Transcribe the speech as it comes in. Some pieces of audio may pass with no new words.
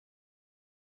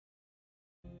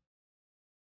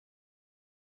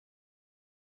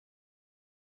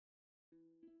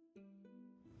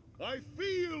I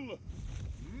feel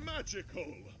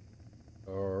magical.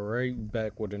 Alright,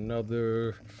 back with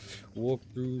another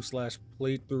walkthrough slash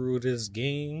playthrough of this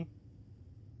game.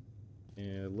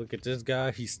 And look at this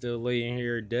guy, he's still laying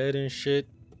here dead and shit.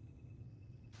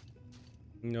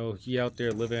 You know, he out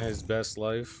there living his best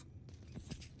life.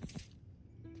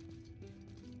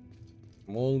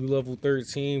 I'm only level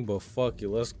 13, but fuck it,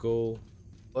 let's go.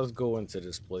 Let's go into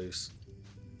this place.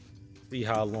 See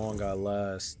how long I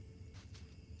last.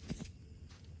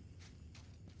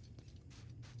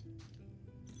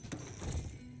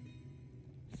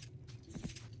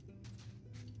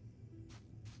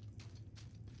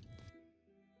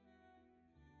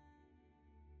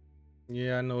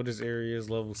 Yeah, I know this area is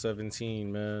level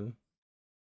 17, man.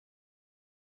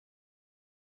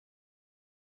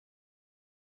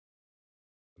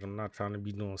 But I'm not trying to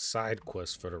be doing side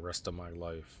quests for the rest of my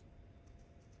life.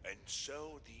 And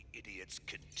so the idiots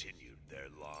continued their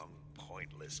long,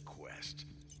 pointless quest,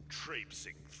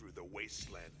 traipsing through the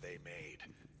wasteland they made,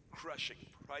 crushing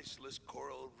priceless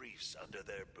coral reefs under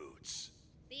their boots.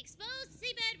 The exposed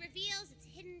seabed reveals its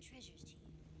hidden treasures to you.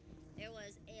 There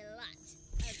was a lot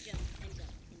of junk and gunk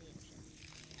in the ocean.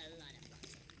 A lot of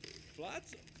flotsam.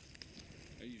 Flotsam?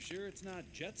 Are you sure it's not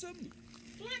jetsam?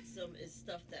 Flotsam is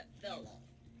stuff that fell off.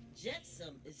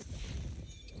 Jetsam is stuff.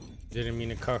 Didn't mean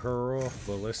to cut her off,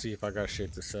 but let's see if I got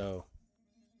shit to sell.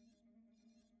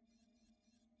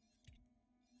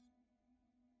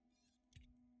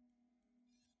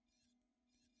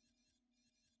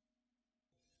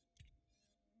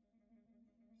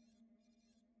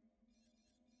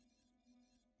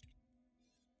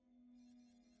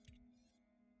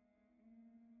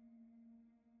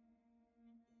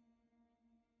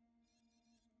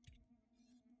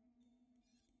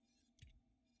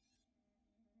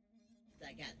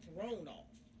 That got thrown off.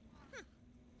 Huh.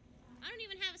 I don't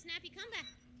even have a snappy comeback.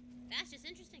 That's just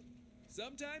interesting.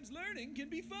 Sometimes learning can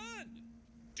be fun.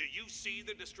 Do you see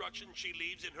the destruction she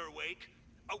leaves in her wake?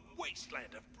 A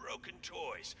wasteland of broken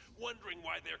toys, wondering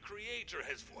why their creator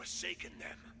has forsaken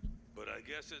them. But I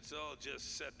guess it's all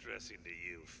just set dressing to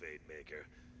you, Fate Maker.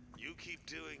 You keep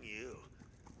doing you.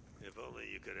 If only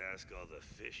you could ask all the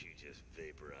fish you just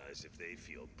vaporized if they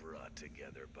feel brought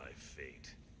together by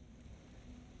fate.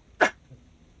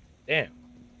 Damn,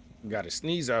 you gotta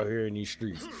sneeze out here in these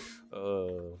streets.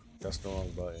 That's the wrong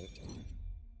button.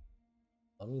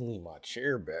 Let me lean my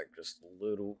chair back just a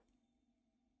little.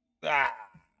 Ah!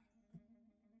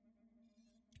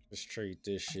 Let's trade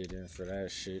this shit in for that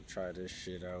shit. Try this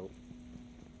shit out.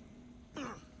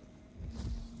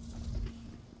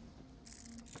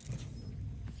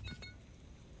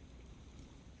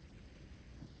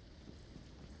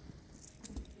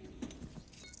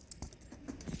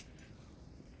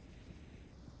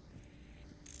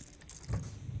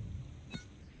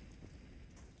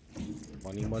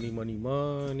 Money, money, money,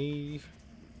 money.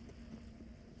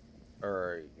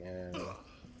 Alright, man.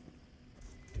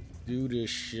 Do this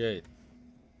shit.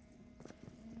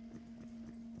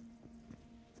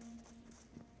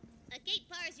 A gate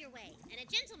bars your way, and a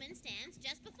gentleman stands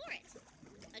just before it.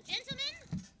 A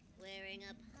gentleman wearing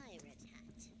a pirate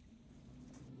hat.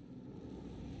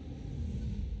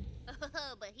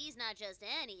 Oh, but he's not just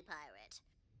any pirate.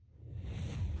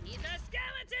 He's a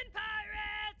skeleton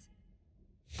pirate!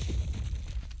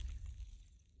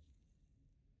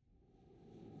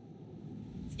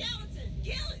 Skeleton,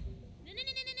 kill him!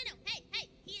 No. Hey,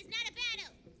 he is not a baddo.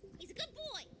 He's a good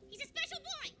boy. He's a special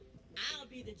boy. I'll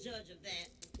be the judge of that.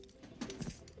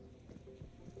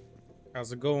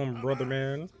 How's it going, brother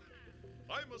man?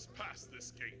 I must pass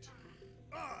this gate.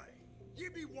 Aye, ye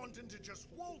be wanting to just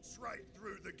waltz right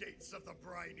through the gates of the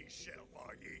briny shelf,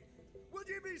 are ye? Will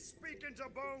ye be speaking to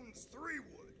Bones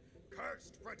Threewood,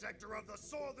 cursed protector of the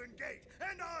Southern Gate,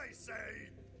 and I say,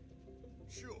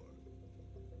 sure.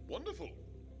 Wonderful.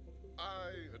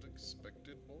 I had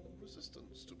expected more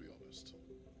resistance, to be honest.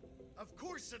 Of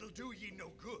course it'll do ye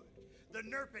no good. The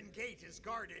Nerpen Gate is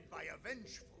guarded by a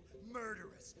vengeful,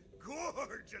 murderous,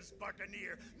 gorgeous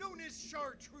buccaneer known as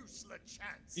Chartreuse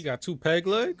LaChance. You got two peg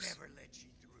legs? Never let ye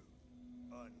through.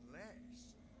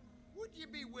 Unless... Would ye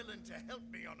be willing to help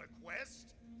me on a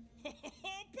quest?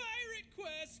 Pirate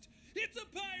quest! It's a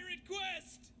pirate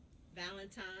quest!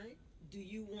 Valentine, do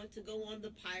you want to go on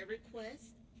the pirate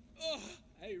quest? Oh,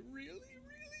 I really,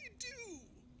 really do.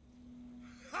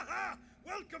 Haha!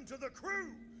 Welcome to the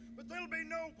crew! But there'll be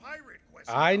no pirate quest.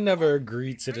 I never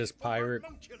agreed to this pirate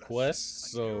quest, A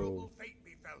so terrible fate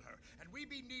befell her, and we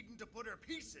be needing to put her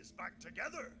pieces back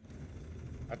together.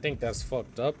 I think that's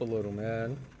fucked up a little,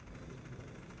 man.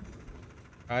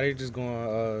 How they just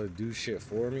gonna do shit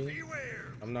for me?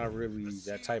 Beware. I'm not really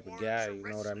The that sea type of waters guy, are you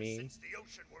know what I restless mean? since the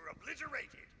ocean were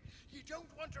obliterated. You don't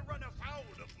want to run afoul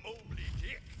of Moby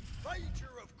Dick, fighter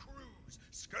of crews,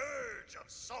 scourge of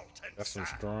salt and Got some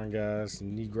sand. strong ass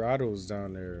Negrados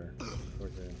down there.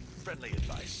 Okay. Friendly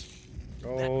advice.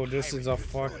 Oh, That this is pirate a you're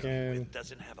throwing fucking. with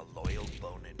doesn't have a loyal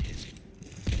bone in his,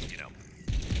 you know,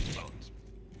 bones.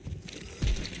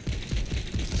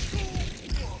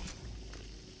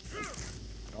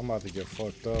 I'm about to get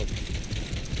fucked up.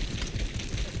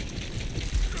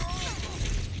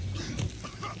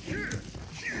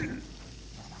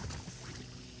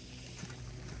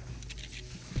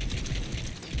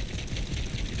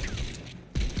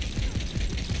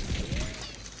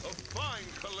 A fine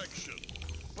collection,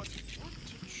 but what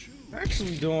to choose?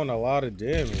 Actually doing a lot of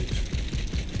damage.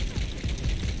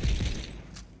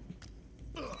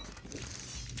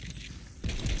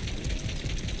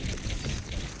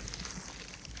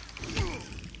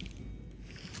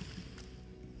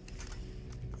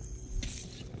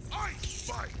 Ice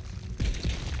fight.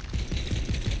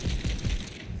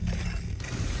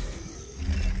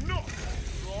 Not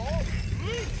raw,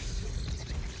 loose.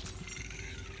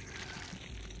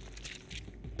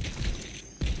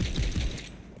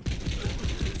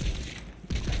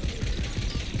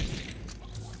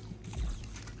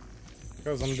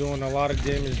 Because I'm doing a lot of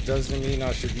damage doesn't mean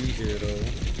I should be here though.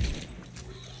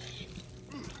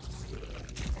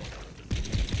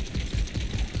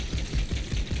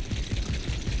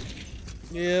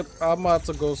 Yep, I'm about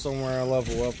to go somewhere and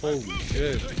level up. Holy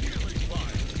shit. The healing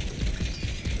fire.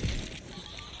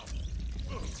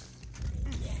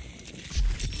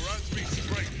 Grant me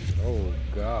strength. Oh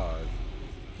god.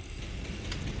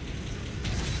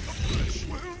 A flesh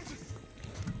wound.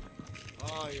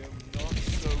 I am not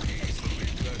so easily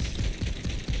blessed.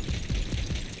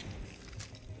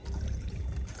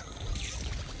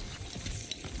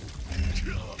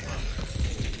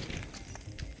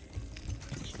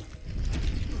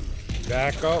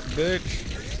 Back up, bitch.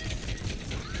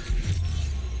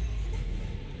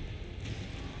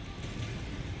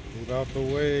 Move out the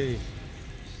way.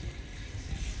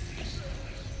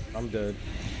 I'm dead.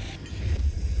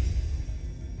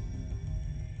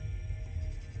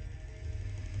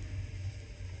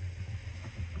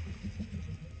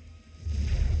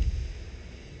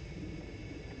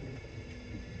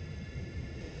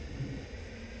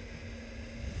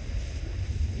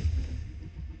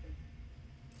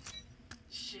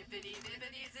 Shippity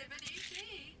bibbity zippity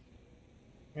shee.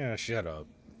 Yeah, shut up.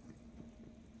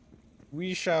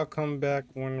 We shall come back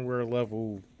when we're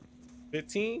level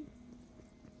 15.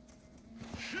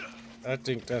 I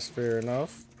think that's fair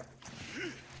enough.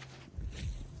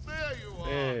 There you are.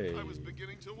 Hey. I was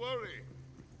beginning to worry.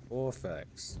 All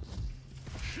facts.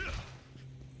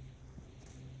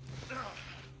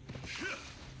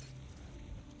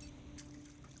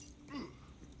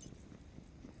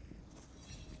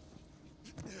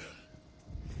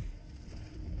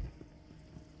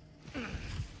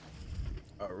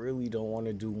 I really don't want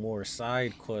to do more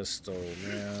side quests though,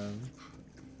 man.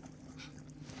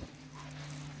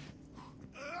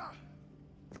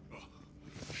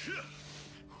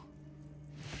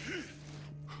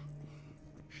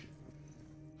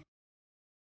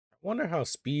 I wonder how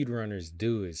speedrunners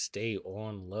do is stay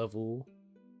on level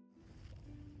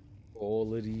for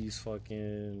all of these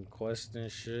fucking quests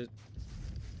and shit.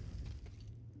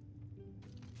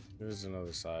 There's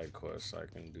another side quest I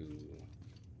can do.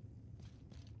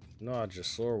 No, I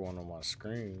just saw one on my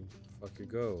screen. Fuck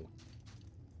it, go.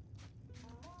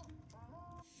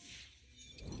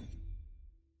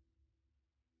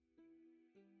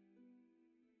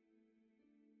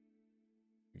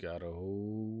 Got a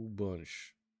whole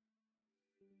bunch.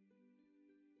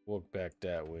 Walk back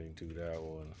that way and do that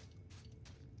one.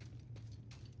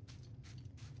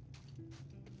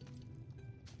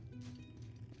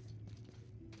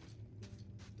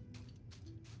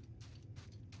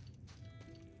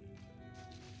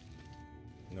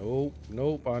 Nope,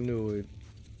 nope, I knew it.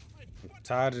 I'm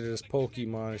tired of this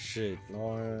Pokemon shit,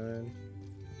 man.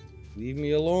 Leave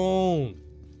me alone.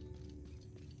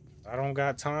 I don't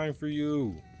got time for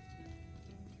you.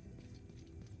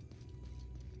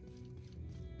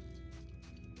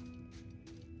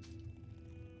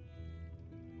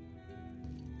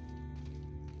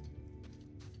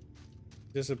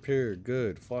 Disappeared,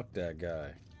 good. Fuck that guy.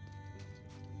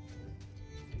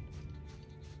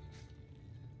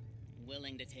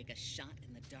 Willing to take a shot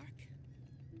in the dark?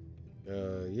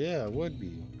 Yeah, it would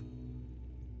be.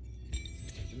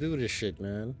 Do this shit,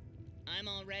 man. I'm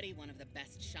already one of the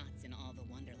best shots in all the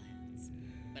Wonderlands,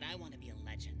 but I want to be a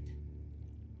legend.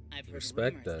 I've heard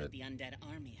Respect rumors that. the Undead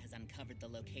Army has uncovered the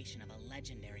location of a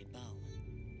legendary bow.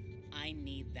 I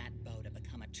need that bow to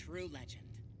become a true legend.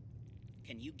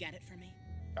 Can you get it for me?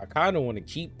 I kind of want to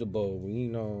keep the bow, but you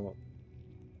know,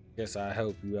 guess I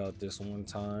help you out this one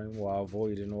time while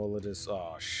avoiding all of this.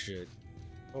 Oh shit!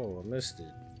 Oh, I missed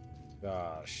it.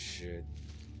 Ah shit!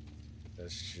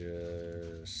 That's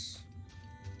just.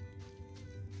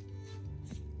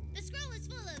 The scroll is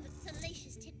full of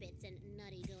salacious tidbits and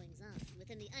nutty goings-on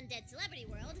within the undead celebrity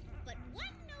world, but one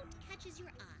note catches your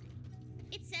eye.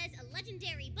 It says a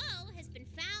legendary bow has been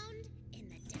found in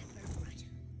the Dapper Grotto.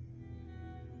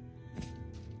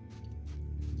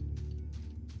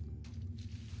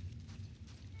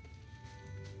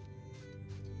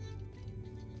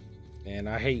 Man,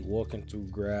 I hate walking through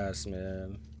grass,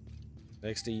 man.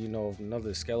 Next thing you know,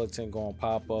 another skeleton gonna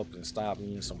pop up and stop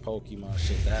me in some Pokemon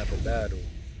shit to have a battle.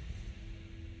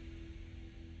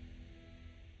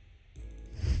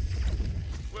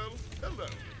 Well, hello,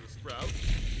 little sprout.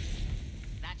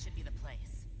 That should be the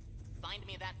place. Find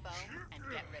me that bow and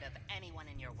get rid of anyone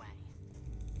in your way.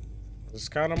 It's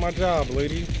kind of my job,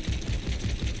 lady.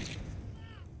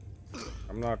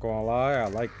 I'm not gonna lie, I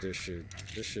like this shit.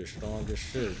 This shit strong as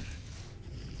shit.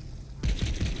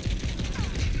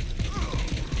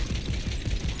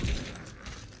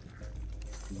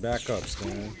 Back up,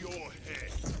 Stan. Cool your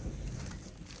head.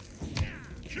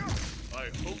 I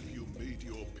hope you made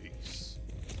your peace.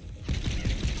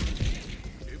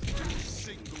 Every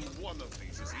single one of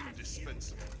these is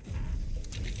indispensable.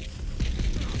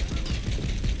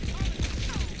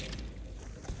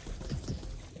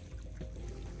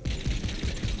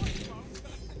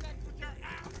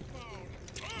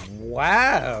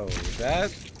 Wow,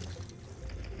 that.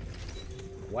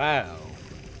 Wow.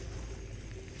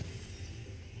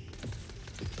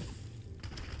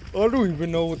 I don't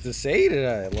even know what to say to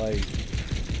that. Like,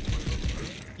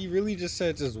 he really just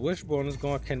said this wishbone is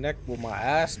going to connect with my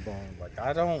ass bone. Like,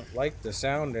 I don't like the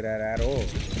sound of that at all.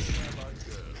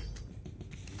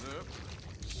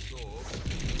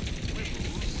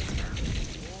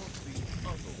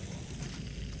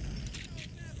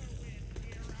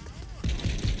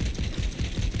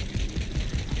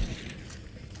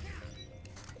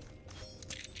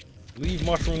 Leave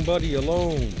Mushroom Buddy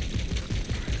alone.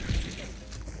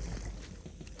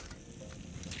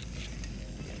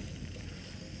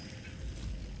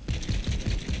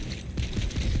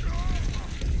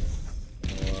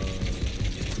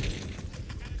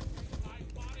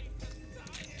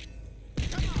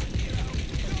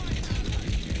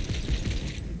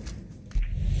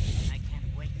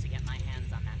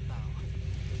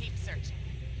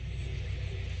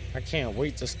 I can't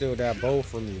wait to steal that bow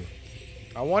from you.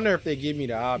 I wonder if they give me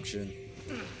the option.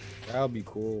 That would be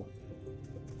cool.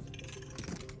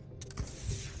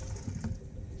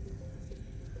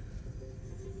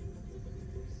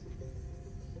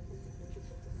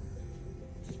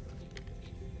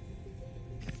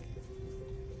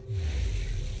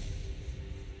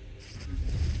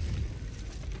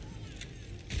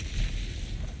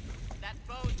 That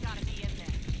bow's gotta be in there.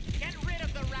 Get rid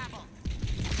of the rabble.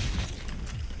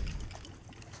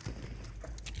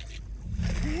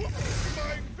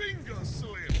 My finger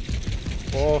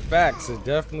slipped. All facts, it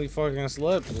definitely fucking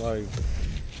slipped. Like,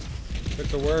 took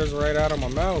the words right out of my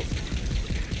mouth.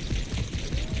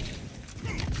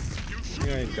 He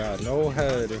ain't got no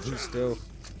head and he's still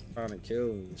trying to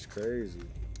kill me. It's crazy.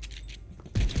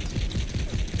 A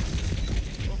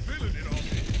villain in our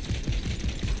midst.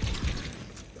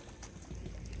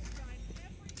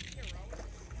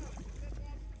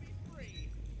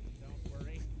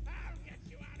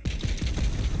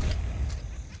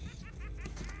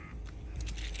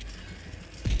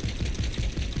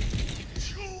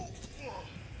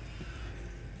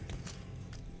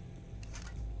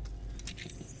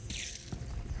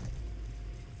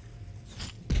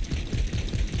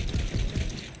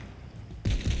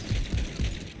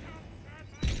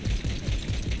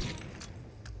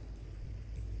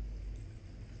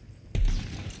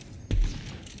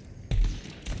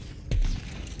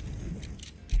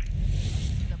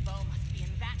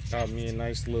 Got me a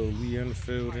nice little Lian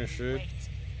field and shit.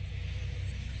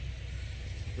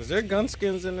 Is there gun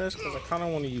skins in this? Because I kind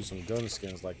of want to use some gun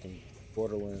skins like in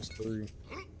Borderlands 3.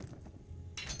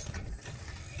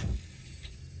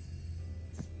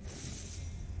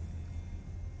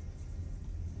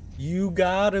 You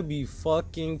gotta be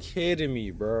fucking kidding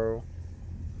me, bro.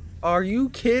 Are you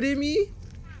kidding me?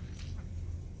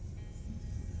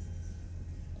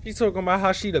 She's talking about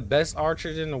how she the best archer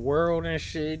in the world and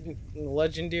shit.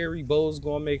 Legendary bow's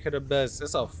gonna make her the best.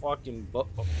 It's a fucking bow.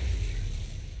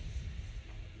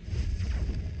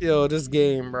 Yo, this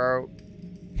game, bro.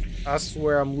 I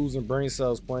swear I'm losing brain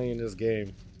cells playing this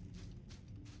game.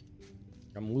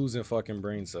 I'm losing fucking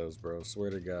brain cells, bro.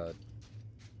 Swear to God.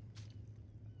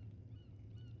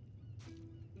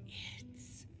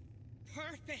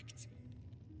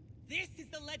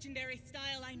 legendary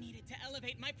style I needed to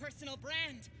elevate my personal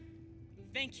brand.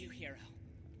 Thank you, hero.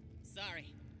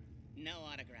 Sorry, no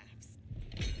autographs.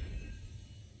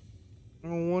 I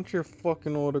don't want your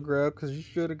fucking autograph because you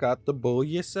should have got the bull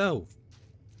yourself.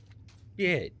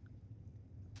 Shit.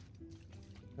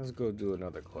 Let's go do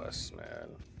another quest, man.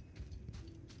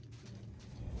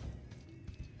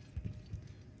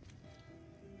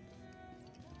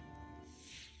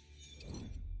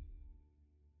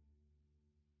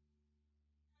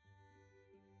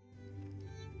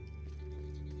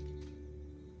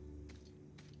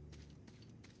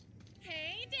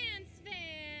 Hey, Dance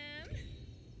Fam!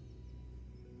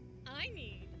 I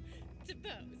need to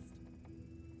boast.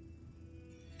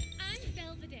 I'm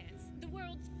Vegeance, the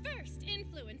world's first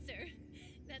influencer.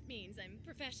 That means I'm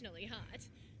professionally hot.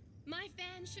 My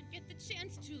fans should get the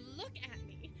chance to look at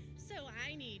me, so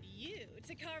I need you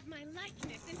to carve my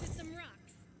likeness into some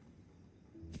rocks.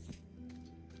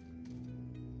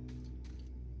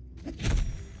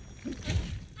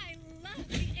 I love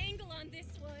the angle on this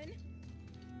one.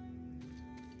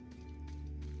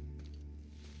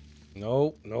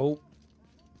 Nope, nope.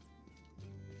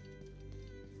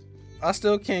 I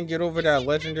still can't get over that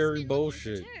legendary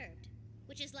bullshit. Perturbed,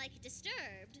 which is like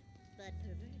disturbed, but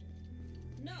perverted.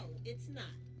 No, it's not.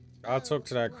 I'll talk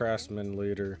to that craftsman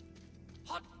later.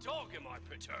 Hot dog, am I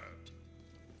perturbed?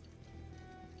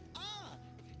 Ah,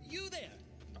 you there?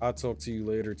 I'll talk to you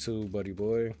later too, buddy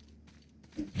boy.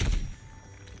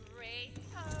 Great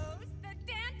host, the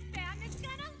Dance Fam is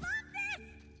gonna love this!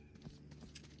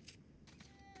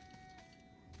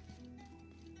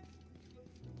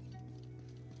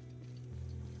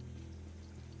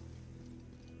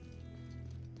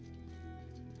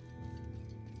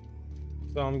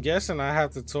 So I'm guessing I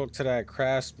have to talk to that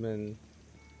craftsman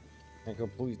and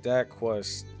complete that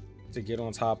quest to get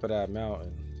on top of that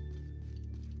mountain.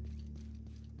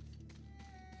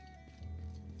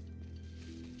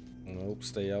 Nope,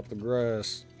 stay out the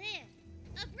grass. There,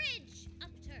 a bridge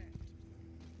upturned.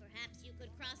 Perhaps you could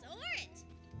cross over it.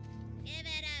 Give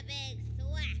it a big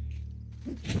thwack.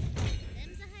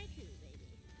 Them's a haiku,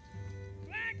 baby.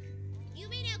 Thwack! You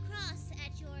may now cross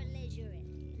at your leisure.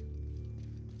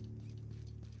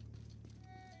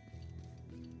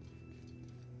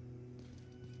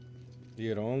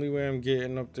 Yeah, the only way I'm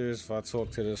getting up there is if I talk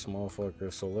to this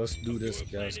motherfucker. So let's do this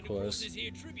guy's quest. This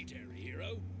here tributary,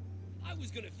 hero. I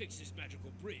was gonna fix this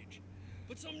magical bridge,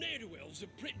 but some ne'er-do-wells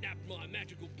have print-napped my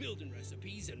magical building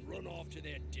recipes and run off to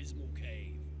their dismal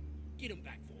cave. Get them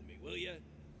back for me, will ya?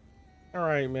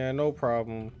 Alright, man, no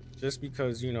problem. Just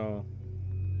because, you know,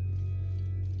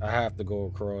 I have to go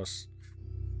across.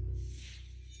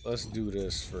 Let's do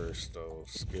this first, though.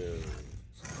 Skills.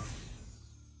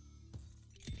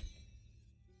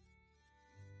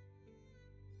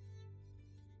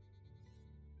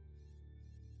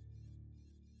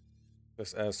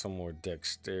 Let's add some more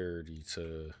dexterity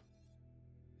to.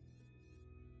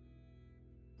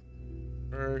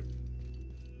 Alright.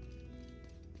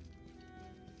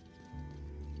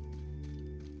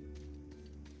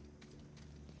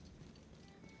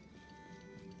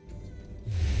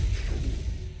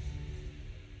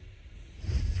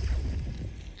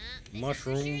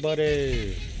 Mushroom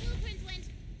buddy.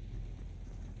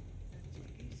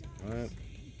 Alright.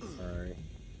 Alright.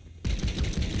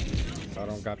 I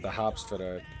don't got the hops for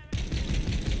that.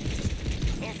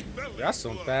 That's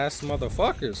some fast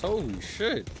motherfuckers. Holy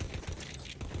shit.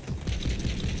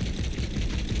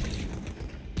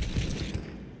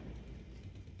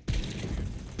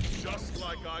 Just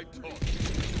like I taught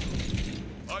you,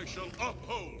 I shall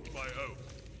uphold my oath.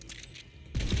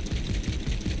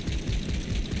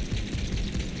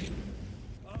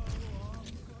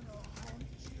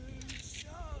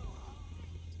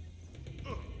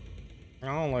 I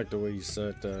don't like the way you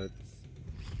said that.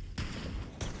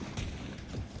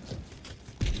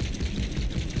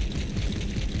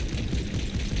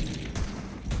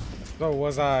 So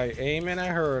was I aiming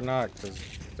at her or not? Cause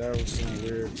that was some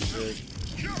weird shit.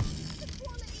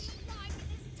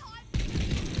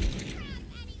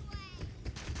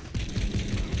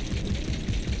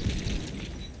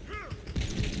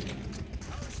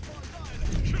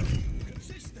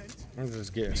 I'm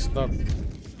just getting stuck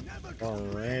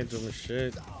on random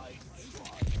shit.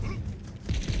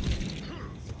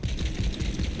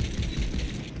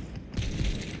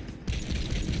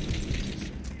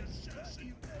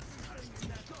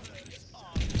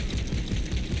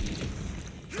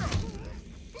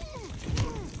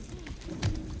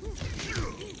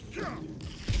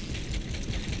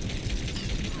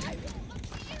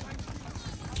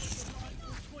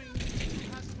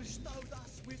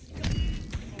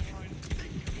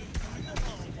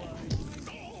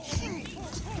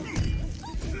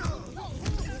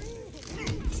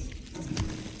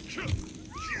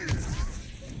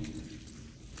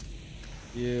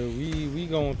 Yeah, we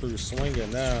going through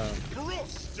swinging now.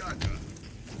 Cross dagger.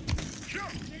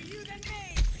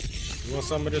 You want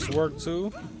some of this work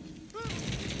too?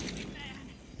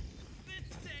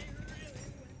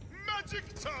 Magic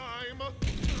time.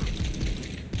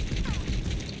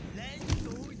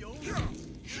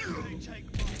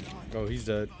 Oh, he's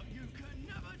dead.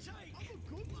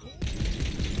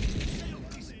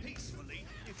 Peacefully,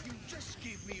 if you just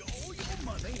give me all your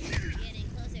money. Getting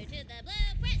closer to the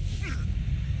blueprint.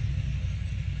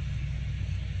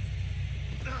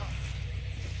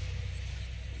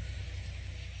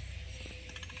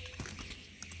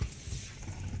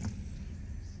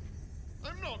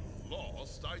 I'm not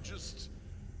lost. I just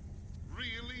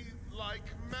really like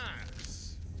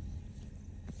maps.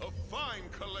 A fine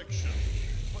collection.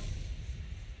 But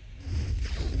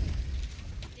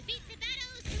Defeat the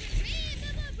battles to retrieve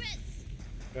the blueprints.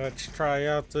 Let's try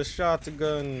out the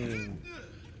shotgun.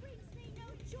 Brings me no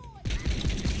joy.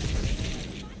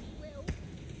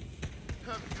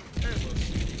 have you ever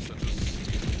seen such a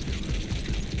steel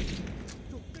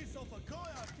Took this off a guy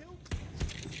I killed.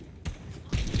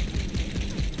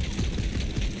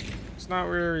 It's not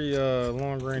very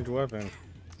long range weapon.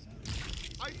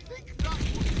 I think that was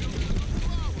killed in the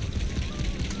flowers.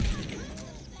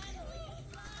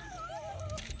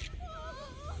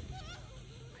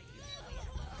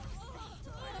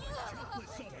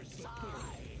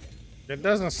 It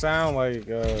doesn't sound like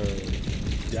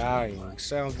dying. It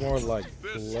sounds more like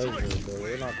pleasure, but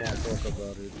we're not gonna talk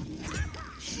about it.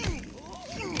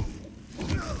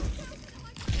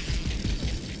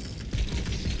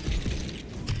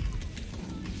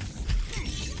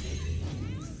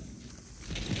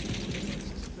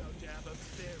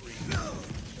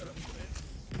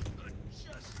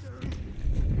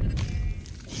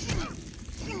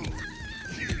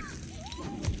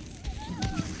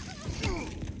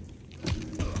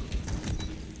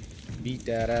 Beat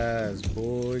that ass,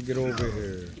 boy. Get over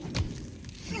here.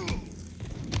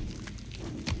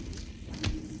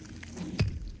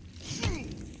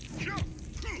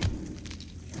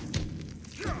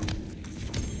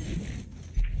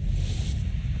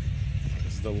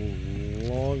 It's the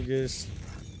longest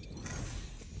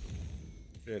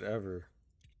shit ever.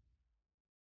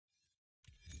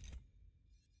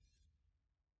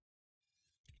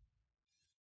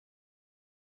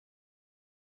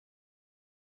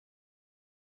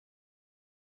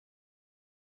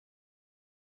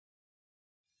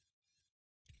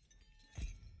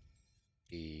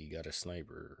 He got a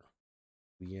sniper.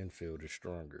 Lian field is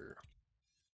stronger.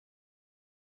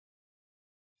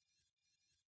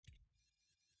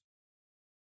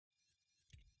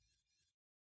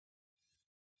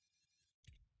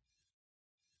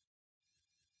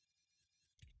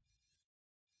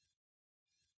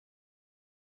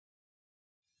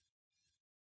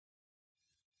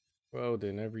 Well,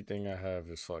 then everything I have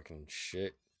is fucking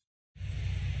shit.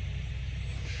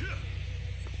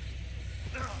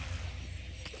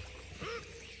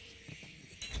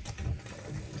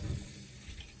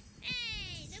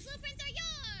 Hey, the blueprints are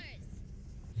yours.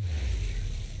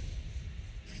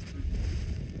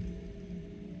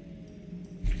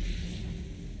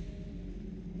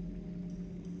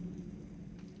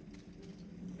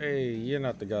 Hey, you're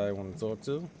not the guy I want to talk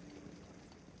to.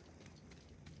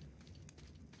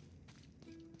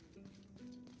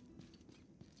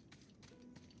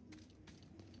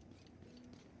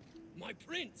 My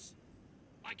prince!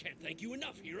 I can't thank you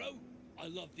enough, hero. I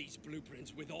love these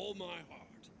blueprints with all my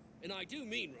heart. And I do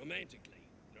mean romantically.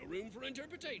 No room for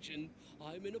interpretation.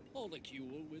 I'm in a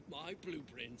polycule with my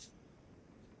blueprints.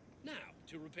 Now,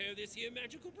 to repair this here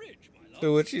magical bridge, my love.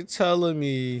 So what you telling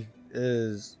me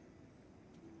is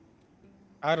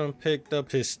I done picked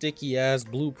up his sticky ass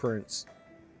blueprints.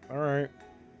 Alright.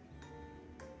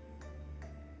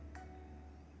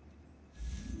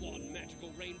 One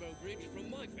magical rainbow bridge from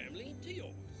my family to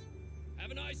yours.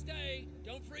 Have a nice day.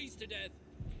 Don't freeze to death.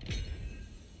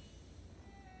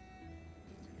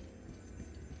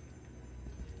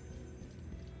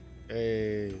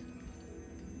 Hey.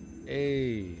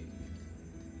 Hey.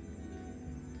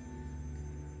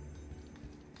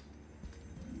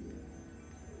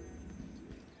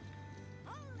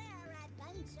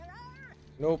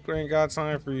 Nope, ain't got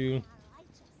time for you.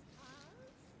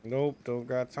 Nope, don't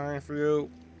got time for you.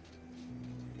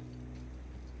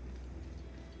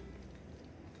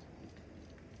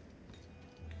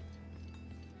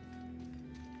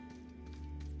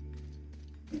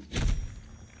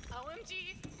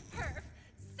 OMG, perf,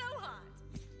 so hot.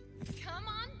 Come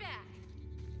on back.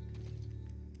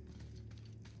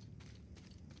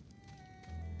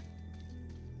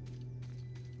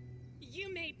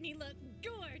 You made me look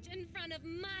gorge in front of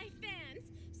my fans.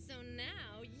 So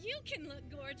now you can look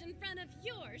gorge in front of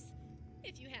yours.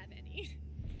 If you have any.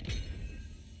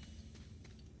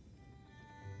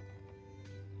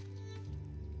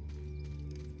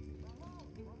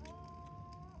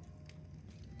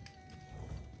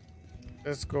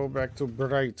 Let's go back to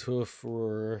Brighthoof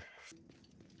for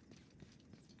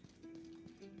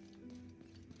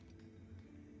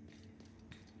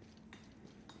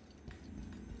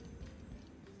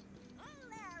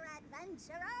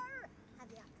adventurer! Have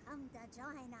you come to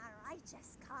join our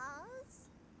righteous cause?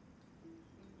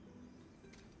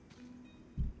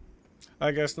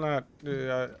 I guess not.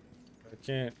 I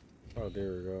can't. Oh,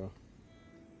 there we go.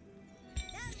 The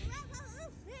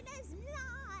revolution is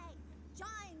nigh!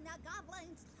 Join the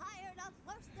goblins tired of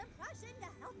forced oppression to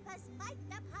help us fight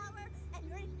the power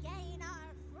and regain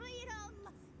our freedom!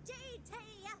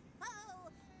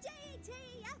 GTFO!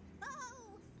 GTFO!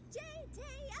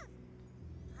 GTFO!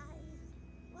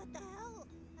 What the hell?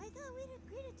 I thought we'd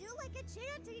agree to do like a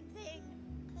chanting thing,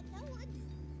 but no one's...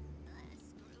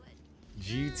 screw it.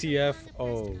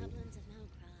 GTFO.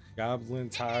 Goblin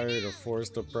tired of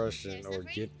forced oppression or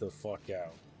get the fuck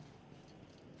out.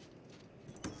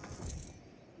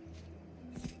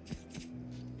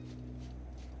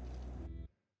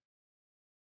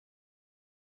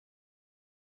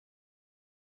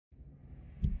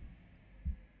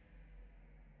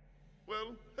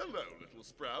 Well, hello, little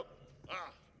sprout.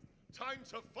 Time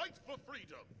to fight for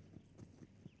freedom.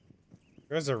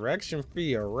 Resurrection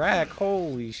fee a rack.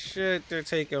 Holy shit, they're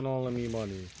taking all of me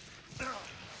money.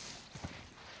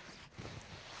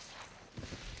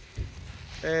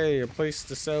 Hey, a place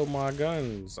to sell my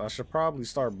guns. I should probably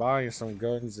start buying some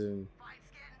guns and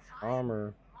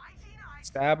armor.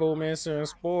 Stabomancer and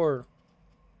Spore.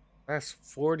 That's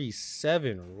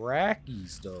 47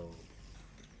 rackies though.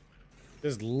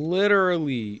 There's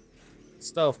literally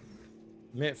stuff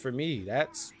meant for me.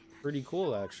 That's pretty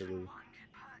cool actually.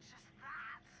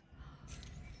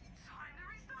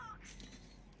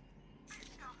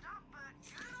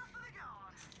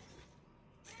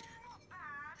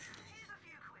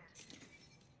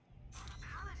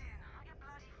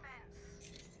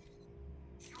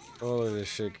 All of this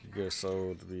shit could get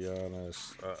sold, to be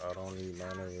honest. I don't need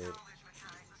none of it.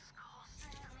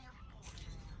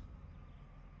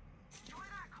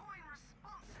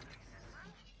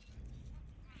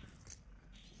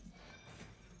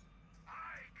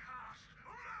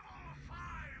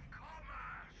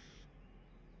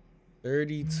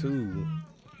 $32.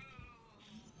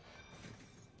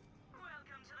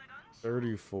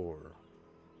 $34.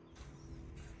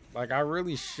 Like, I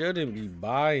really shouldn't be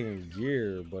buying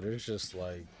gear, but it's just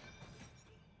like,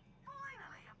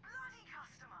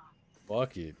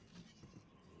 fuck it.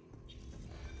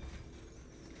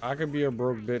 I could be a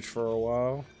broke bitch for a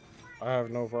while. I have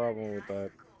no problem with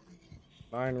that.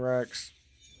 9 racks.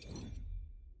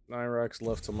 9 racks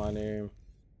left to my name.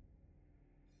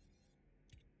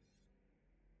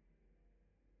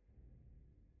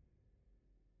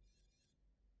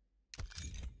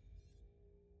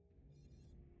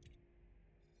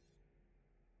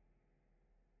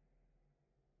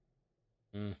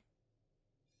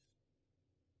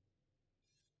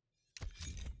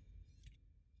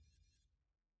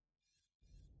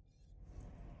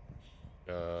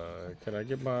 Can I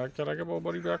get my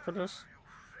money back for this?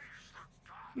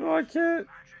 No, I can't.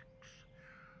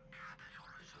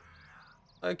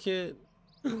 I can't.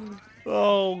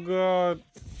 Oh god.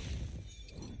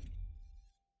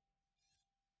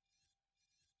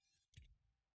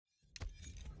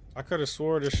 I could have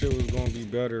swore this shit was gonna be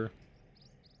better.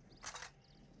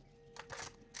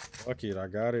 Fuck it, I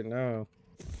got it now.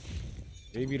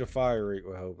 Maybe the fire rate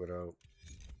will help it out.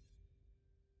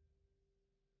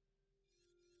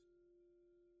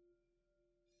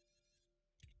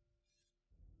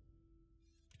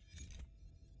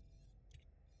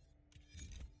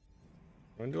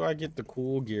 When do I get the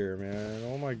cool gear, man?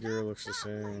 All my gear looks the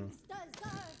same.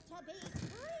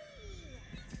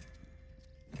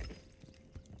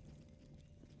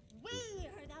 We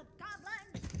are the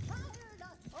goblins, tired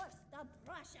of forced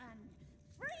oppression.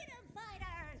 Freedom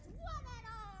fighters, one and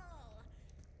all!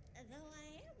 Though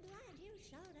I am glad you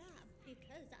showed up,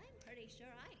 because I'm pretty sure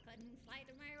I couldn't fight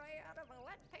my way out of a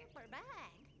wet paper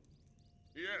bag.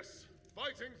 Yes,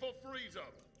 fighting for freedom.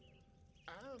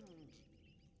 And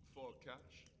for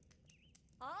cash.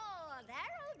 Oh,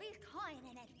 there'll be coin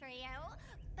in it for you.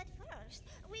 But first,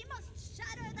 we must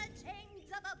shatter the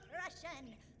chains of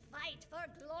oppression, fight for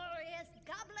glorious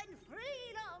goblin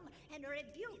freedom, and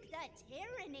rebuke the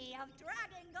tyranny of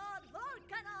Dragon God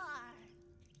Volcanar.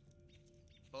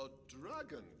 A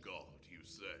dragon god, you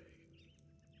say?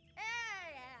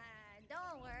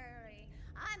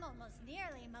 I'm almost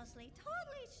nearly, mostly,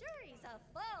 totally sure he's a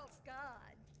false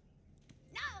god.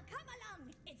 Now come along.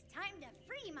 It's time to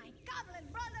free my goblin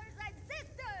brothers and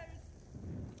sisters.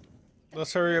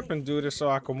 Let's hurry up and do this so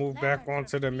I can move back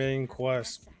onto the main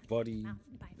quest, buddy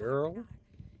girl.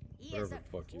 Whatever the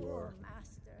fuck you are.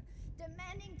 Master,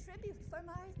 demanding tribute for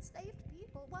my enslaved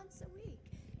people once a week.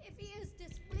 If he is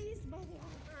displeased by the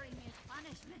offering, his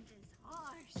punishment is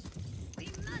harsh. We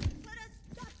must put a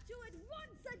stop to it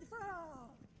once and for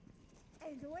all.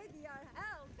 And with your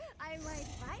help, I might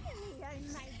finally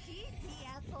earn my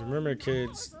GTF. Remember,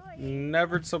 kids,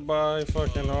 never to buy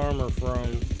fucking armor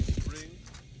from.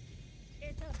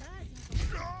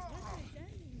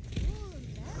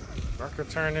 I could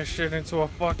turn this shit into a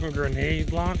fucking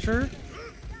grenade launcher.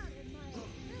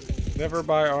 Never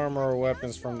buy armor or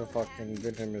weapons from the fucking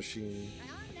vending machine.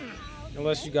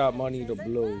 Unless you got money to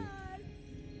blow.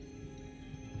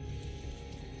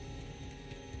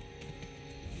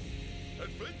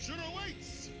 Adventure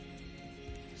awaits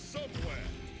somewhere.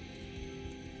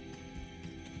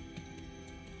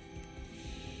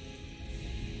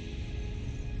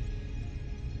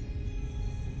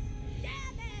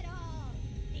 Damn it all!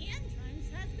 The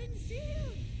entrance has been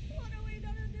sealed. What are we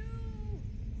gonna do?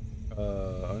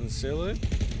 Unseal it?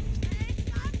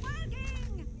 It's not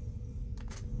working.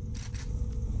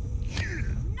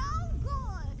 No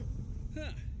good.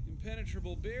 Huh.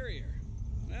 Impenetrable barrier.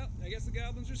 Well, I guess the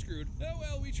goblins are screwed. Oh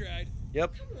well, we tried.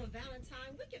 Yep. Come on,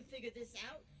 Valentine. We can figure this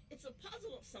out. It's a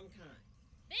puzzle of some kind.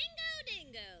 Bingo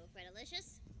dingo,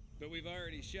 Fredalicious. But we've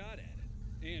already shot at it.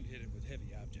 And hit it with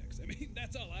heavy objects. I mean,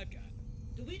 that's all I've got.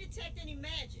 Do we detect any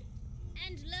magic?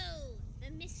 And lo,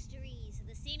 the mysteries of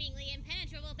the seemingly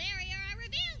impenetrable barrier are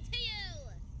revealed to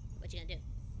you. What you gonna do?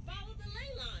 Follow the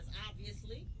ley lines,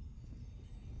 obviously.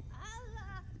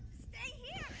 I'll stay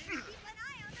here and keep an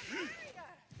eye on the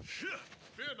barrier.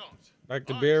 Fear not. Like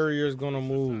the barrier's gonna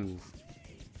move.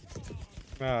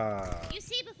 Ah. You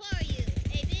see before you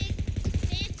a big,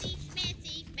 fancy,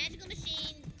 schmancy, magical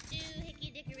machine do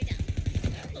hickey dickory down.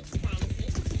 That looks promising.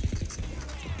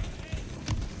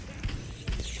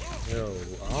 Yo,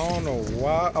 I don't know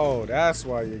why. Oh, that's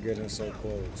why you're getting so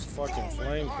close. Fucking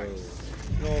flamethrower.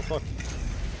 No, fuck you.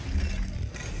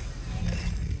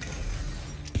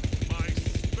 My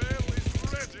spell is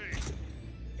ready.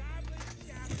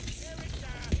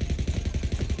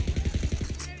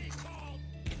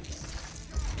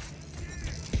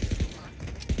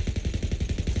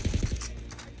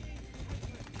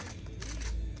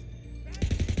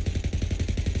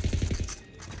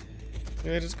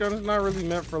 Yeah, this gun is not really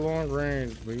meant for long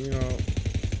range, but you know,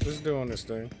 just doing this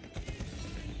thing.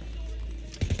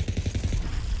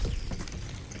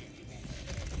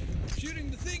 Shooting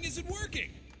the thing isn't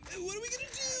working. What are we gonna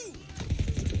do?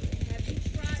 Have you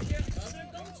tried your other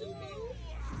go-to move?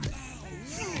 Oh,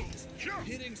 right.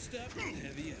 Hitting stuff with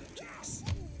heavy objects.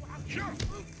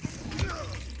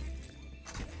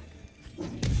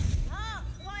 Oh,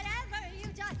 whatever you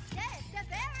just said, the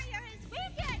barrier is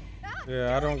weakened. Oh,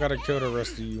 Yeah, I don't gotta kill the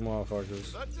rest of you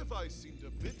motherfuckers. That device seemed a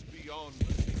bit beyond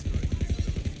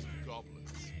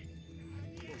goblins.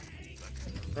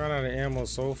 Run out of ammo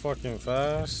so fucking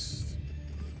fast.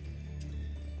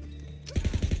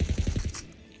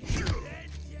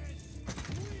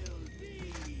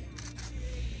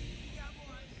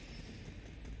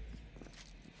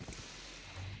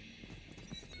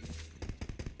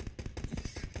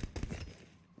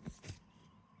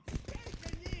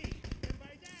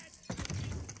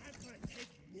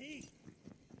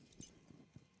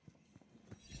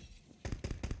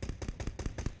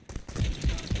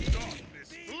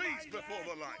 Before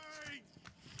the light.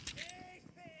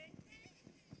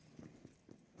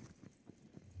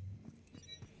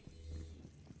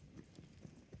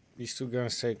 These two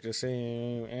guns take the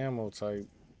same ammo type.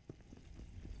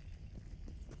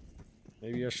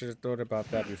 Maybe I should have thought about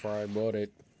that before I bought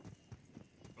it.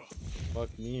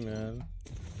 Fuck me, man.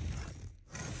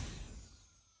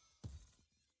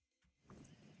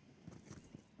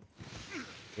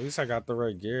 At least I got the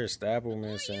right gear.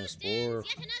 Stablements and Spore.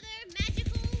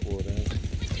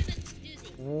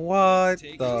 What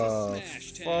the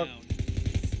fuck?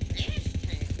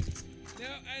 No,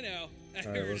 I know. I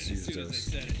Alright, heard let's it as use soon as I this.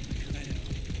 said it. I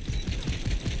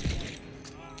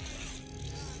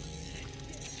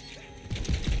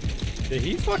know. Did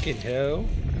he fucking hell?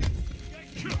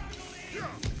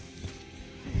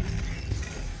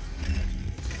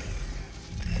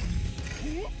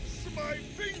 Whoops, my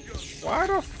fingers. Why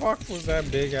the fuck was that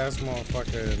big ass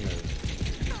motherfucker in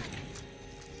there?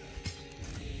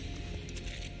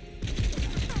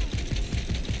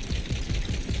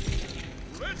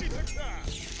 Ready to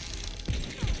cast.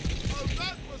 Oh,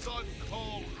 that was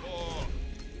uncalled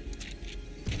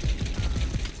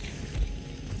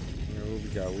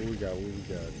What we got? What we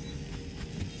got?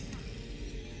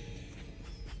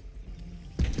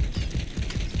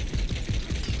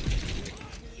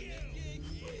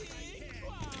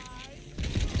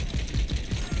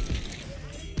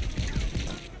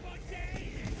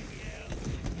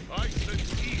 I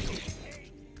sense evil.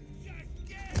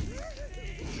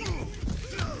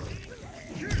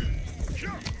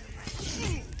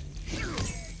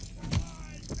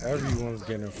 Everyone's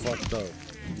getting fucked up.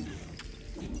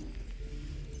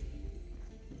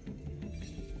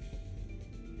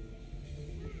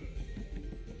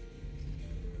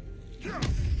 The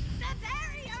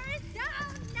barrier is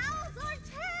down! Now's our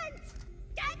chance!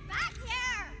 Get back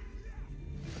here!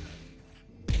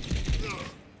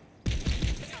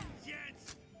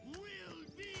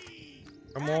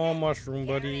 Come on, mushroom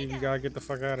buddy. You gotta get the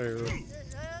fuck out of here. This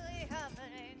is really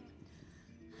happening.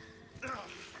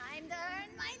 Time to earn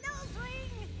my nose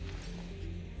ring!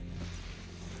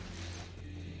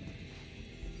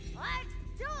 Let's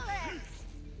do it!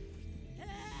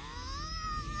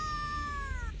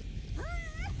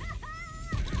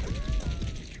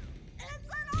 It's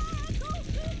an oracle!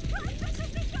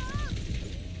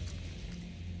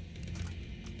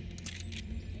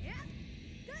 Yeah,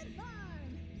 good fun!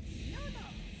 No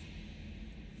notes!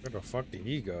 Where the fuck did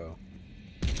he go?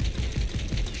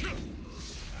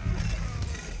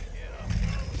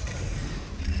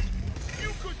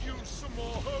 You could use some more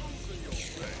holes in your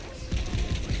face.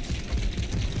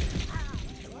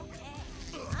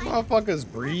 Motherfuckers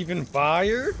breathing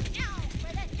fire? Now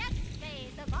for the next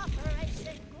phase of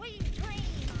Operation Green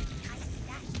Dream. I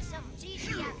stashed some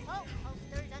GTFO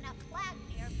posters on a flag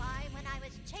nearby when I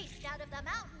was chased out of the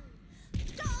mountain.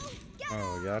 Go get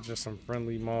Oh, y'all just some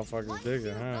friendly motherfuckers Once digging,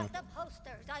 you've huh? got the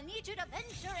posters, I need you to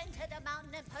venture into the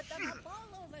mountain and put them up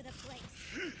all over the place.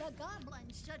 The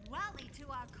goblins should rally to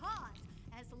our cause,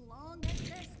 as long as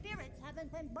their spirits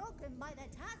haven't been broken by the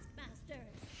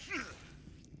taskmasters.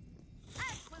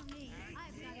 As for me,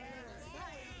 I've got a little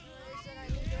side operation I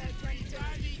need to attend to.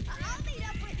 I'll meet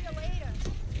up with you later.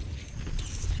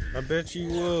 I bet you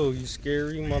will, you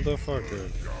scary motherfucker.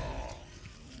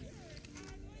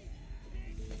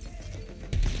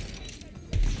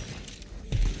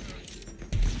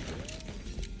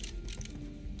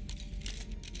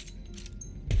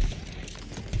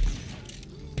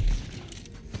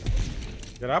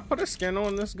 Did I put a skin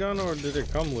on this gun or did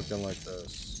it come looking like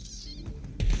this?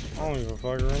 I don't even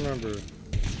fucking remember.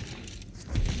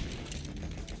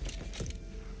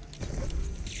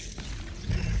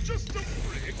 Just a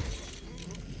brick.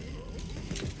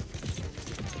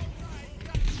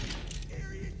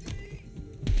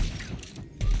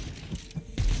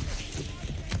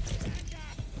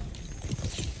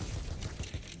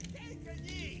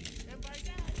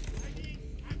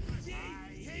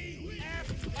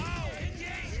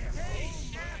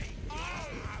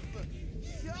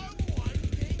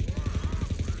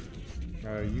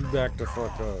 You back the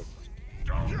fuck up.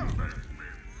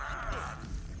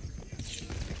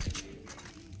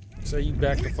 Say you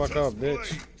back the fuck up,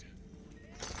 bitch.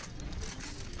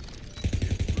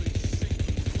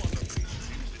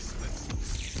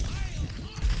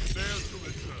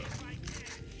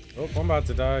 Oh, I'm about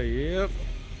to die. Yep.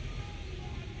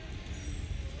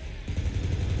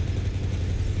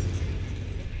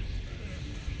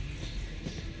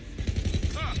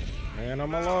 Man,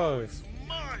 I'm alive.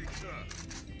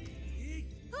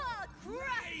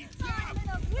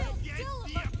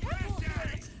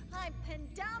 I'm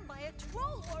pinned down by a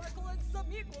troll oracle and some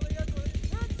equally ugly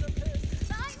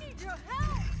principles. I need your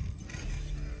help!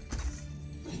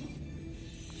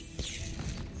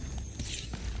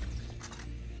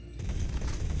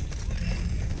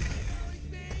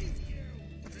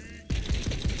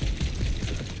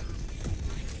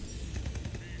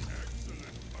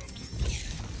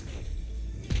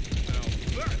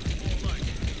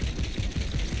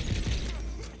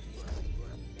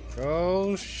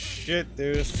 Oh shit,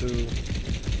 there's two.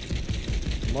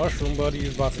 Mushroom Buddy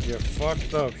is about to get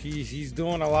fucked up. He's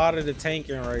doing a lot of the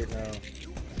tanking right now.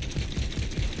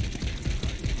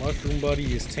 Mushroom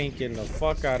Buddy is tanking the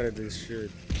fuck out of this shit.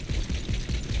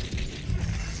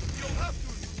 You'll have to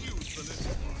excuse the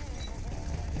little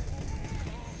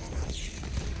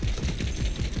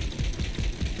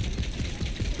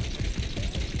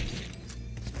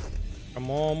Come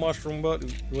on, Mushroom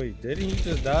Buddy. Wait, didn't he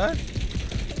just die?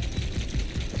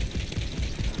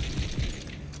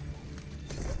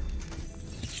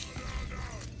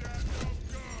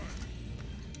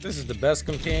 This is the best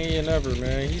companion ever,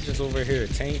 man. He's just over here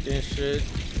tanking shit.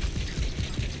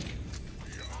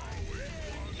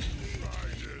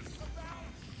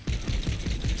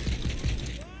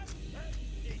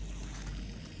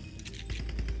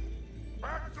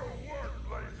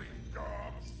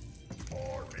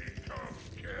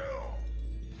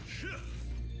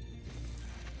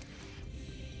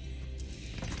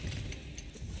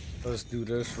 Let's do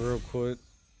this real quick.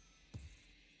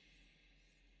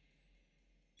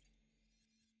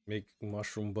 Make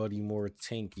Mushroom Buddy more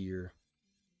tankier.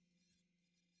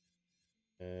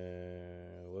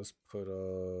 And let's put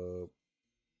up.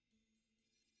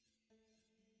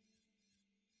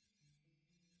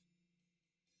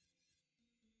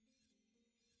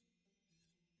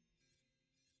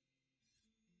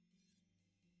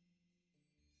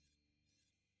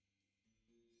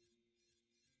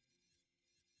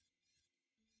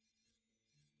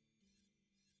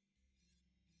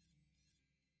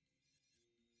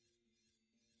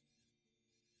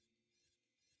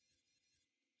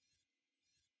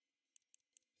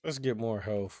 Let's get more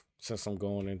health since I'm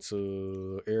going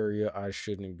into area I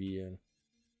shouldn't be in.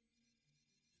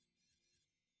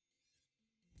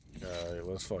 Alright,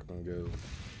 let's fucking go.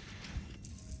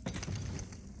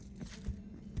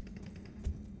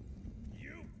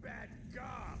 You bad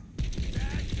gob!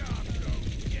 Bad gob go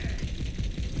gay!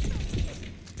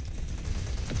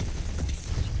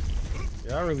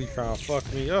 Y'all really trying to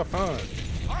fuck me up, huh?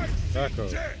 Back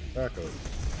up. Back up.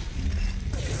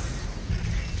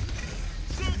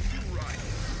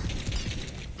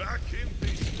 Back in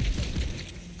business.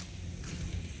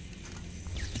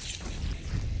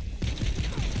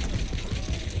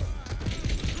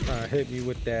 Trying to hit me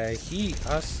with that heat.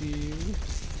 I see you.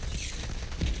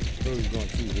 Oh, he's gonna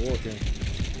keep walking.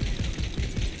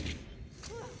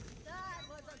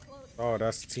 Oh,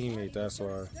 that's a teammate. That's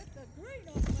why.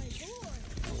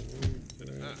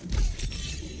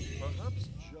 Perhaps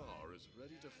Jar is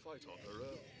ready to fight on her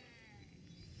own.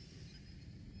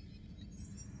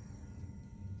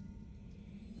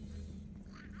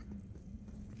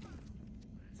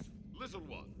 Little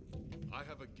one, I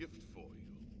have a gift for you.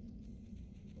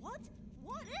 What?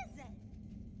 What is it?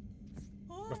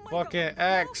 Oh The my fucking God,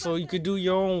 axe so you could do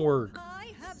your own work.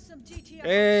 I have some GTI.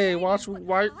 Hey, watch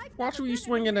where you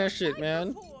swinging that shit,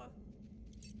 man.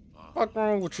 Fuck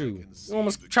wrong with you? You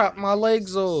almost chopped my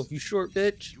legs off, you short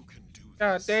bitch.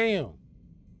 God damn.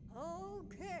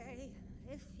 Okay,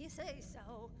 if you say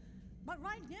so. But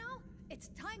right now, it's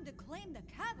time to claim the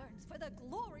caverns for the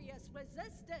glorious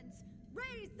resistance.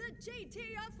 Raise the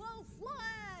GTFO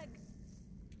flag!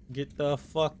 Get the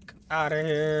fuck out of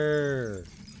here.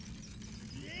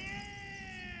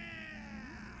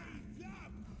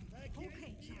 Okay,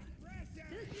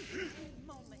 this is the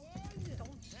moment.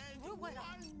 Don't screw it up.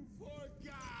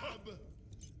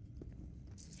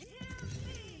 Hear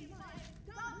me, my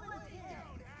goblin kid.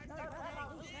 The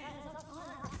revolution is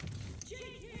upon us.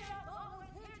 GTFO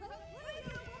is here to free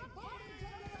you from bondage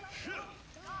and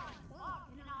stop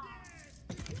walking on.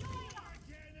 Join us,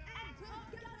 and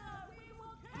together we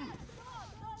will cast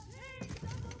off the chains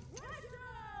of oppression.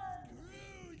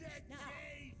 Now,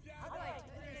 how do I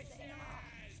do this thing?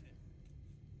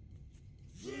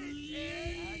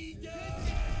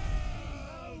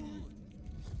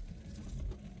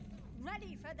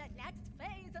 Ready for the next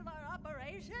phase of our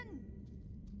operation?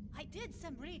 I did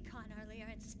some recon earlier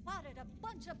and spotted a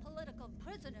bunch of political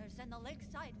prisoners in the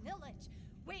lakeside village.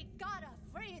 We gotta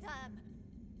free them.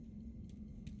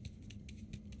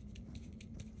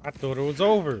 I thought it was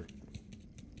over.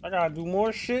 I gotta do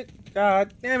more shit.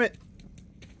 God damn it.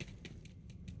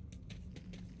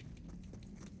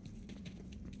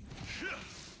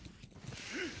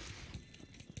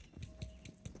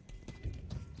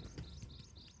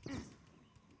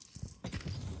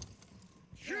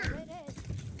 There it is.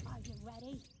 Are you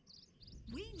ready?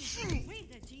 We need to free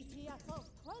the GTFO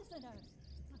prisoners.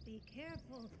 But be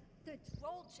careful. The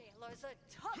troll jailers are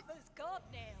tough as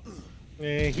gobnails.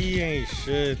 Man, he ain't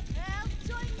shit. I'll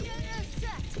join you in a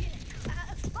sec.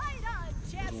 Fight on,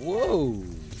 champion. Whoa.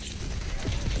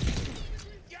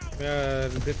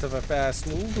 A bit of a fast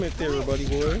movement there, buddy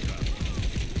boy.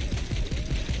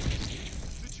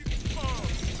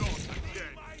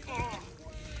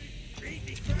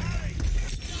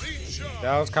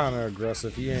 That was kind of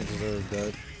aggressive. He ain't deserved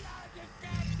that.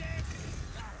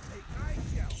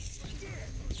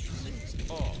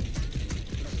 Oh,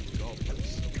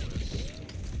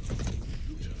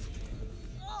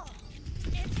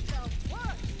 it's the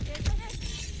worst, isn't it?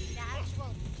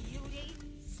 Natural beauty,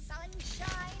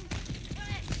 sunshine,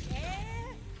 fresh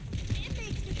air. It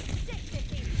makes me sick that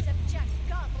they subject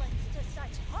goblins to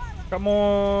such horrible. Come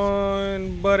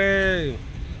on, buddy.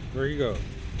 Where you go?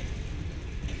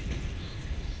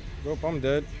 Nope, I'm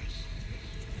dead.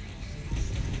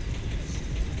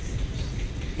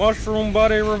 Mushroom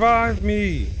Buddy, revive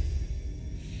me!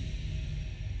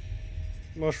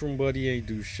 Mushroom Buddy ain't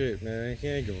do shit, man. He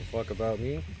ain't give a fuck about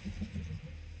me.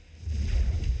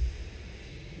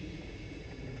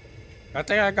 I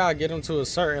think I gotta get him to a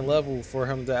certain level for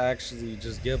him to actually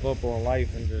just give up on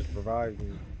life and just revive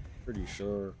me. Pretty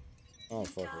sure. I don't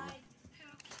fuck with him.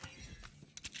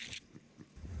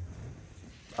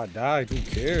 I died, who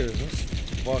cares? That's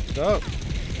fucked up.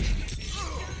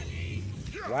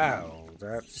 Wow,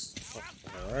 that's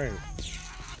alright.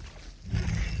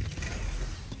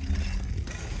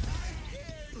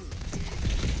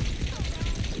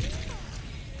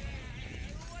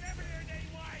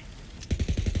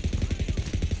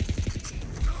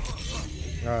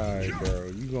 Alright, bro,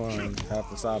 you gonna have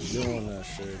to stop doing that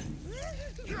shit.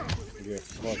 You get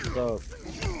fucked up.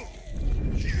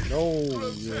 No,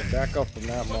 yeah, back up from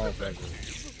that motherfucker.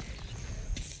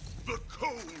 The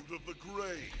cold of the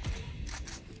grave.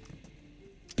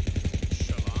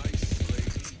 Shall I slay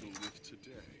evil with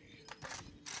today?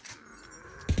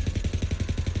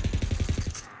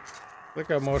 Look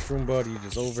at Mushroom Buddy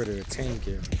just over there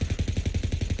tanking.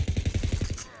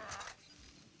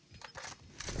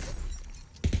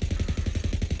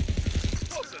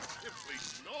 Positively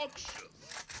noxious.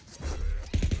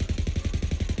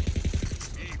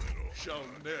 Evil shall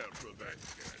never that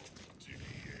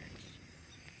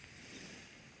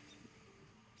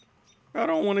I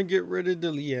don't want to get rid of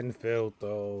the Lian field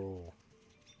though.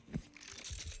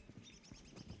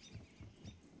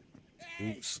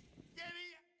 Oops.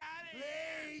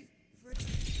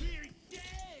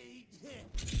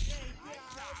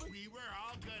 We were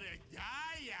all gonna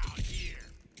die out here.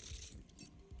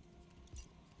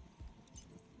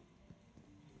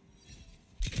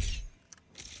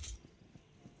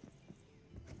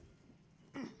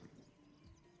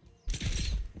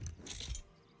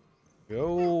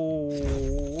 Yo,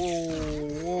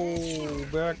 whoa,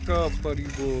 back up, buddy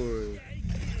boy.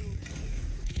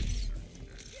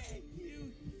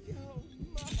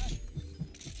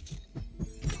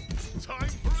 time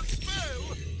for a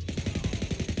spell.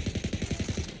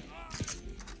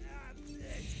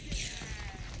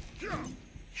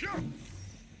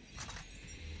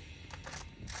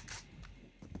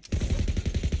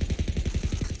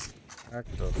 Back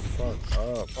the fuck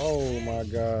up. Oh my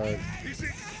god. Is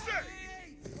it safe?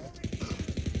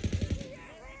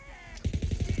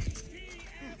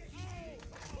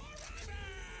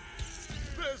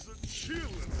 There's a chill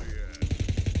in the air.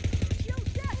 You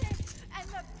did it! And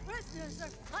the prisoners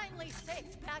are finally safe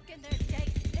back in their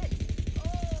dank pits. Oh,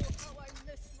 how I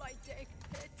miss my dank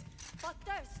pit. But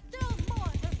there's still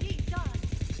more to be done.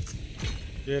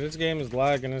 Yeah, this game is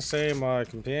lagging. It's saying my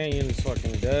companion is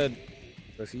fucking dead.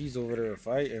 Because he's over there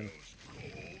fighting.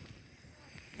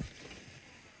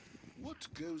 What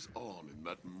goes on in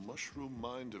that mushroom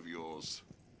mind of yours?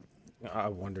 I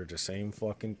wonder the same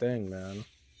fucking thing, man.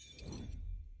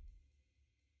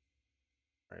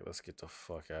 Alright, let's get the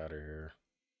fuck out of here.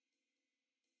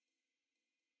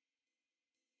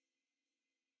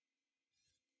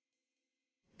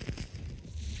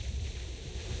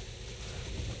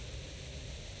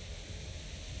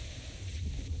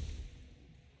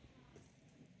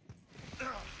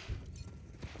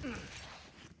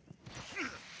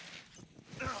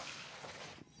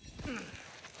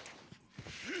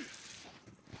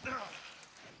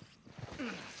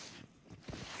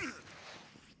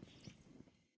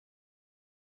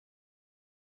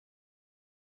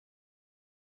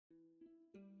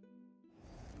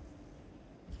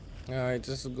 Alright,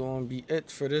 this is going to be it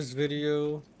for this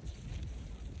video.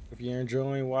 If you're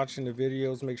enjoying watching the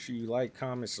videos, make sure you like,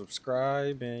 comment,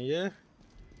 subscribe, and yeah,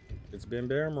 it's been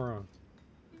Baramaron.